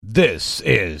This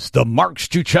is the Mark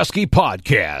Struczewski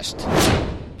Podcast.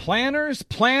 Planners,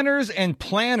 and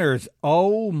planners.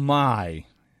 Oh, my.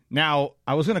 Now,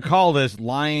 I was going to call this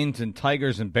lions and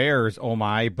tigers and bears, oh,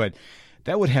 my, but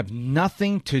that would have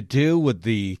nothing to do with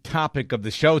the topic of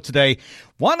the show today.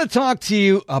 Want to talk to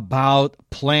you about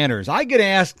planners. I get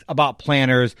asked about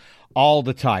planners all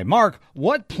the time. Mark,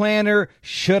 what planner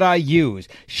should I use?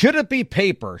 Should it be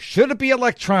paper? Should it be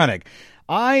electronic?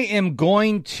 I am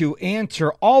going to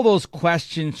answer all those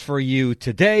questions for you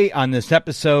today on this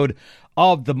episode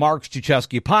of the Mark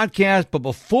Struczewski Podcast. But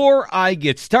before I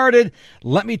get started,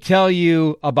 let me tell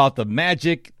you about the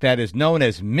magic that is known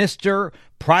as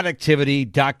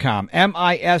MrProductivity.com.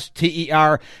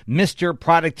 M-I-S-T-E-R,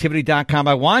 MrProductivity.com.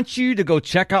 I want you to go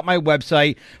check out my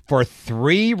website for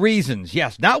 3 reasons.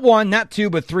 Yes, not 1, not 2,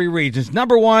 but 3 reasons.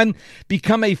 Number 1,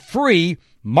 become a free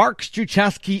Mark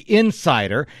Struczewski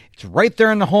Insider. It's right there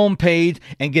on the homepage,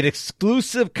 and get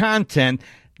exclusive content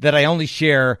that I only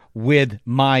share with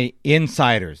my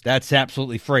insiders. That's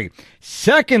absolutely free.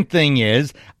 Second thing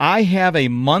is, I have a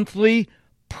monthly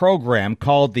program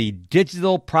called the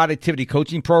Digital Productivity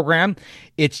Coaching Program.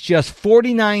 It's just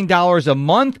 $49 a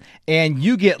month, and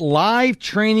you get live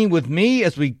training with me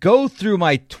as we go through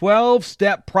my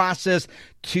 12-step process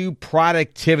to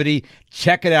productivity.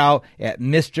 Check it out at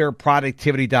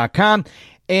MrProductivity.com.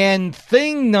 And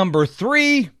thing number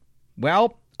 3,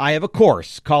 well, I have a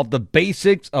course called The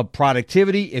Basics of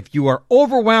Productivity. If you are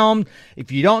overwhelmed,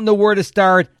 if you don't know where to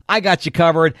start, I got you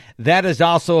covered. That is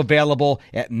also available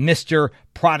at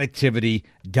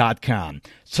MrProductivity.com.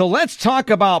 So let's talk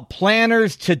about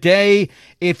planners today.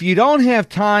 If you don't have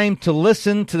time to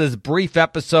listen to this brief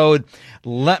episode,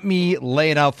 let me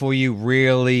lay it out for you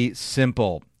really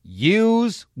simple.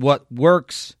 Use what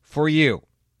works for you.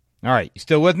 All right, you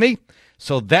still with me?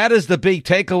 So that is the big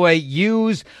takeaway.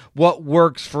 Use what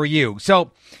works for you.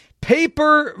 So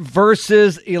paper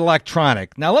versus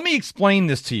electronic. Now, let me explain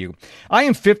this to you. I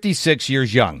am 56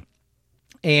 years young,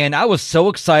 and I was so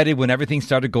excited when everything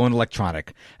started going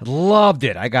electronic. I loved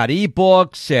it. I got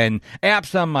ebooks and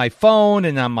apps on my phone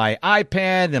and on my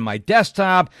iPad and my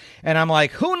desktop, and I'm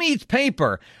like, who needs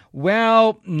paper?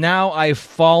 Well, now I've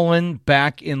fallen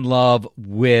back in love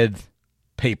with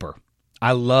paper.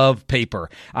 I love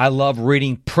paper. I love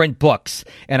reading print books,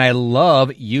 and I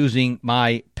love using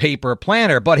my paper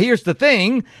planner. But here's the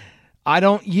thing. I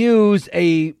don't use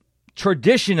a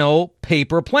traditional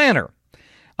paper planner.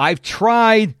 I've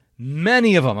tried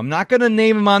many of them. I'm not going to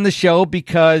name them on the show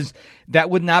because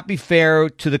that would not be fair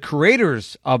to the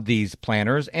creators of these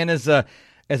planners. And as a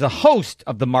host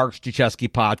of the Mark Struczewski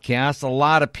Podcast, a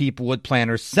lot of people with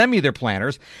planners send me their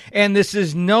planners, and this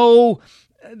is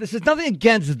nothing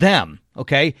against them,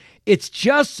 okay? It's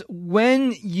just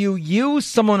when you use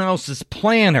someone else's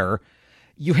planner,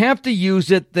 you have to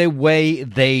use it the way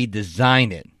they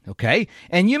design it, okay?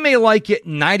 And you may like it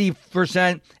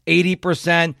 90%,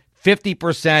 80%,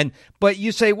 50%, but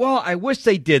you say, well, I wish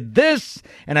they did this,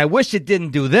 and I wish it didn't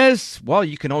do this. Well,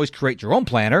 you can always create your own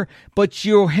planner, but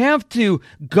you have to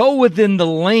go within the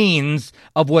lanes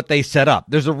of what they set up.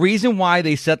 There's a reason why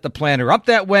they set the planner up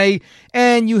that way,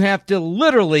 and you have to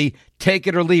literally take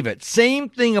it or leave it. Same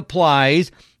thing applies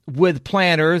with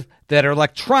planners that are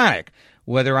electronic,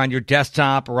 whether on your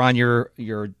desktop or on your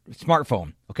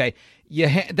smartphone, okay?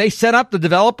 The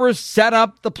developers set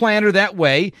up the planner that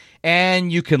way, and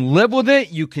you can live with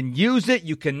it, you can use it,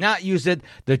 you cannot use it.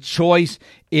 The choice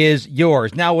is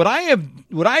yours. Now, what I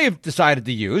have decided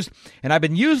to use, and I've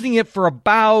been using it for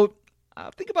about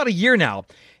a year now,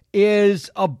 is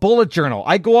a bullet journal.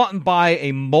 I go out and buy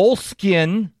a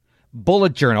Moleskine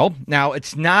bullet journal. Now,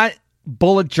 it's not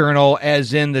bullet journal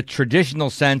as in the traditional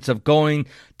sense of going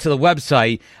to the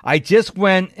website. I just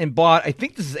went and bought, I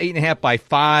think this is 8.5 by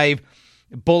 5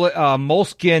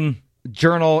 Moleskine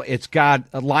journal. It's got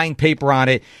a lined paper on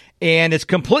it, and it's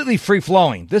completely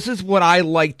free-flowing. This is what I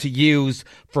like to use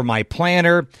for my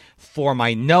planner, for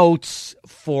my notes,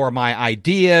 for my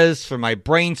ideas, for my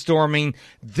brainstorming.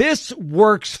 This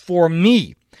works for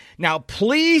me. Now,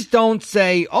 please don't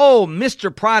say, oh,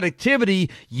 Mr. Productivity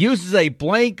uses a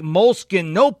blank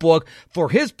Moleskine notebook for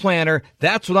his planner.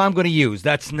 That's what I'm going to use.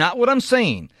 That's not what I'm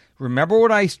saying. Remember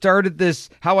how I started this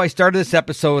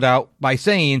episode out by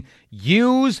saying,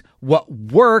 use what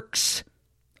works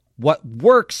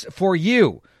for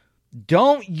you.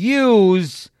 Don't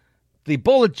use the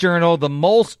bullet journal, the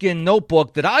Moleskine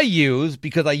notebook that I use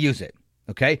because I use it.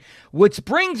 Okay, which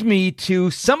brings me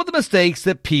to some of the mistakes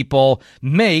that people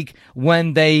make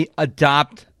when they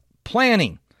adopt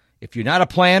planning. If you're not a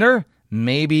planner,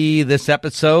 maybe this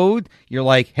episode, you're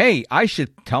like, hey, I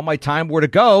should tell my time where to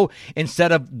go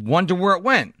instead of wonder where it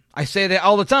went. I say that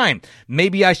all the time.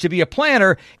 Maybe I should be a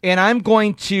planner, and I'm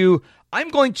going to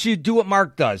do what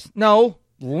Mark does. No,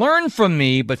 learn from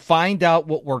me, but find out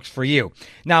what works for you.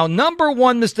 Now, number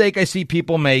one mistake I see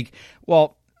people make,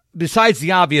 well, besides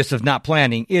the obvious of not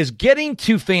planning, is getting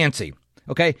too fancy.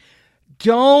 Okay?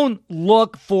 Don't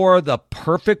look for the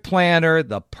perfect planner,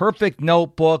 the perfect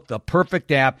notebook, the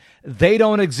perfect app. They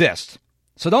don't exist.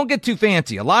 So don't get too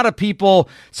fancy. A lot of people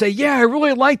say, yeah, I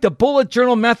really like the bullet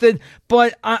journal method,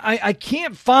 but I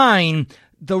can't find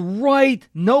the right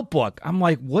notebook. I'm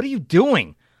like, what are you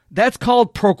doing? That's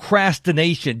called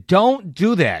procrastination. Don't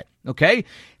do that, okay?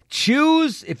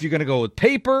 Choose if you're going to go with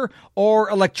paper or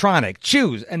electronic.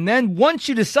 Choose. And then once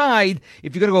you decide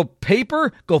if you're going to go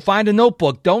paper, go find a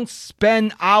notebook. Don't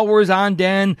spend hours on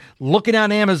end looking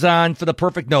on Amazon for the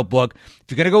perfect notebook. If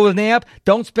you're going to go with an app,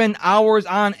 don't spend hours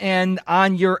on end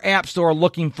on your app store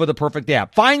looking for the perfect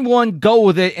app. Find one, go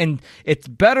with it, and it's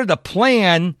better to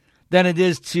plan than it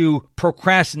is to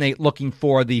procrastinate looking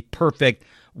for the perfect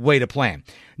way to plan.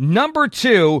 Number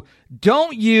two,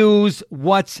 don't use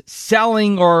what's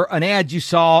selling or an ad you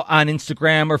saw on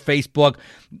Instagram or Facebook.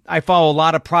 I follow a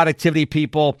lot of productivity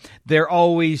people. They're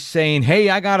always saying, hey,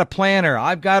 I got a planner.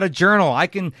 I've got a journal.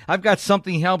 I've got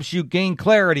something that helps you gain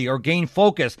clarity or gain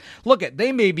focus. Look,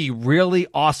 they may be really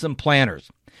awesome planners,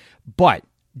 but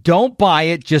don't buy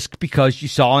it just because you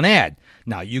saw an ad.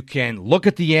 Now, you can look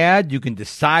at the ad, you can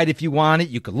decide if you want it,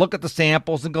 you can look at the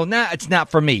samples and go, nah, it's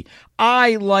not for me.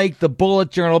 I like the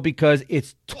bullet journal because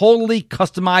it's totally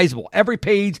customizable. Every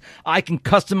page, I can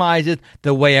customize it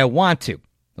the way I want to.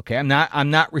 Okay, I'm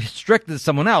not restricted to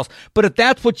someone else. But if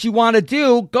that's what you want to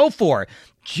do, go for it.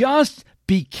 Just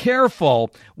be careful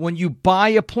when you buy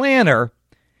a planner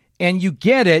and you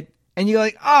get it, and you're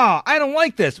like, oh, I don't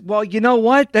like this. Well, you know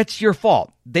what? That's your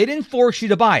fault. They didn't force you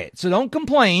to buy it. So don't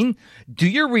complain. Do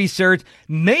your research.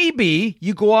 Maybe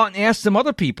you go out and ask some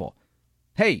other people.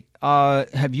 Hey,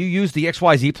 have you used the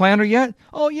XYZ planner yet?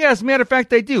 Oh, yeah, as a matter of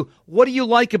fact, I do. What do you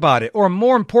like about it? Or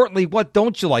more importantly, what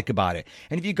don't you like about it?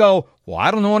 And if you go, well, I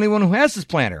don't know anyone who has this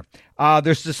planner.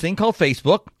 There's this thing called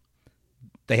Facebook.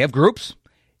 They have groups.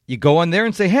 You go in there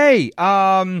and say, hey,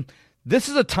 this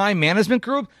is a time management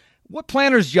group. What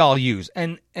planners y'all use?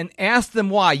 And ask them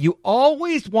why. You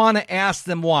always want to ask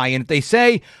them why. And if they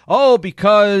say, oh,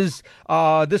 because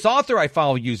this author I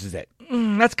follow uses it.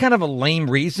 That's kind of a lame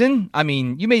reason. I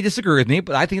mean, you may disagree with me,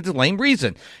 but I think it's a lame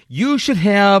reason. You should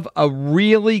have a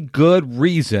really good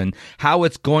reason how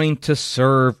it's going to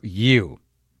serve you.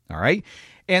 All right?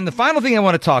 And the final thing I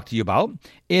want to talk to you about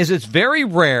is it's very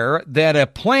rare that a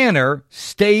planner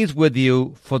stays with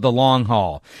you for the long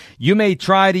haul. You may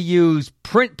try to use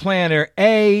Print Planner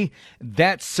A.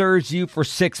 That serves you for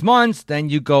 6 months. Then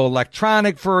you go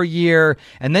electronic for a year,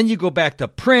 and then you go back to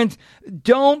print.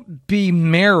 Don't be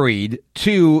married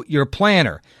to your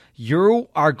planner. You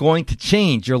are going to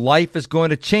change. Your life is going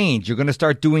to change. You're going to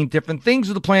start doing different things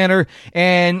with the planner.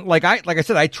 And like I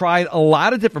said, I tried a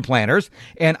lot of different planners,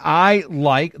 and I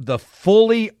like the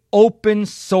fully open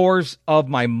source of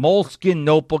my Moleskine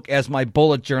notebook as my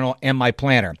bullet journal and my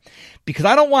planner. Because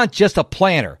I don't want just a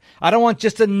planner. I don't want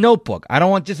just a notebook. I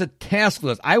don't want just a task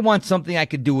list. I want something I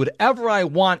can do whatever I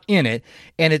want in it,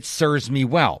 and it serves me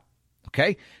well.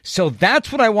 Okay? So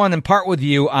that's what I want to impart with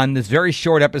you on this very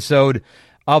short episode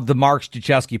of the Mark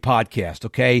Struczewski podcast,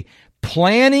 okay?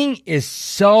 Planning is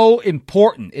so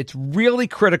important. It's really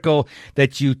critical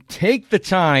that you take the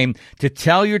time to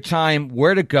tell your time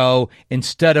where to go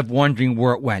instead of wondering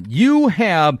where it went. You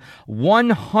have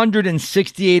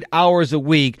 168 hours a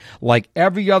week like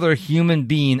every other human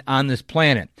being on this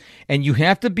planet, and you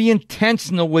have to be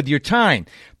intentional with your time.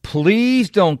 Please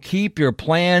don't keep your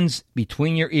plans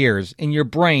between your ears, in your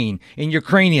brain, in your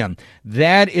cranium.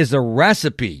 That is a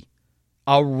recipe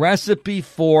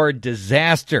for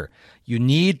disaster. You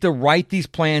need to write these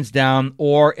plans down,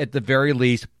 or at the very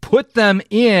least, put them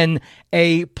in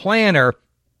a planner.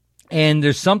 And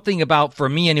there's something about, for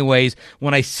me anyways,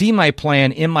 when I see my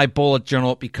plan in my bullet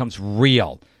journal, it becomes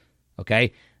real.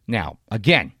 Okay? Now,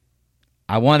 again,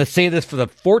 I want to say this for the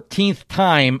 14th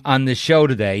time on this show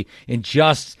today in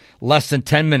just less than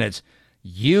 10 minutes.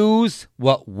 Use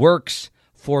what works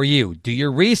for you. Do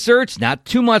your research, not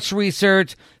too much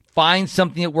research. Find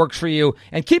something that works for you.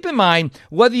 And keep in mind,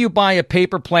 whether you buy a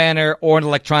paper planner or an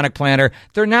electronic planner,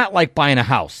 they're not like buying a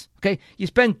house. Okay? You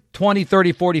spend 20,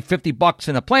 30, 40, 50 bucks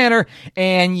in a planner,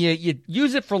 and you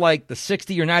use it for like the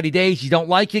 60 or 90 days. You don't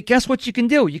like it. Guess what you can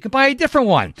do? You can buy a different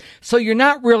one. So you're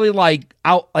not really like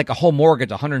out like a whole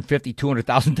mortgage, $150,000,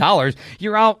 $200,000.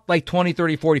 You're out like 20,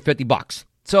 30, 40, 50 bucks.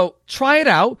 So try it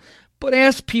out. but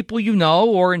ask people you know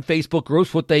or in Facebook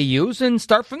groups what they use and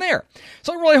start from there.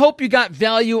 So I really hope you got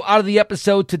value out of the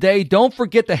episode today. Don't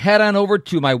forget to head on over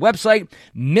to my website,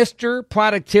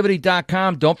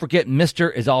 MrProductivity.com. Don't forget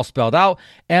Mr. is all spelled out,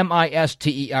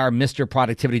 M-I-S-T-E-R,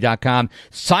 MrProductivity.com.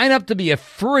 Sign up to be a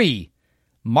free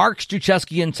Mark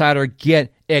Struczewski Insider.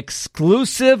 Get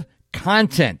exclusive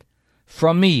content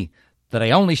from me that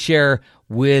I only share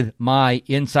with my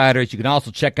insiders. You can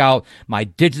also check out my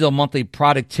digital monthly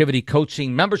productivity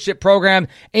coaching membership program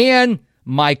and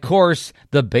my course,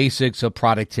 The Basics of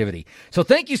Productivity. So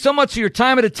thank you so much for your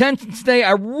time and attention today.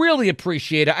 I really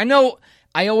appreciate it. I know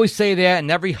I always say that and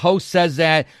every host says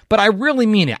that, but I really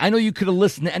mean it. I know you could have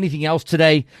listened to anything else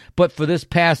today, but for this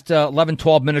past 11,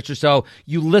 12 minutes or so,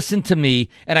 you listened to me,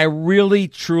 and I really,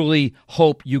 truly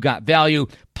hope you got value.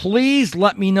 Please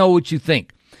let me know what you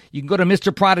think. You can go to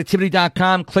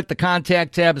MrProductivity.com, click the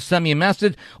contact tab to send me a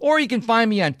message, or you can find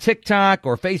me on TikTok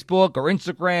or Facebook or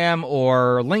Instagram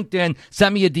or LinkedIn.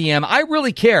 Send me a DM. I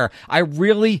really care. I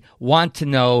really want to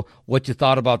know what you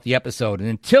thought about the episode. And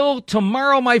until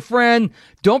tomorrow, my friend,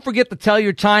 don't forget to tell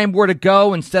your time where to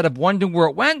go instead of wondering where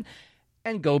it went,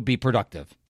 and go be productive.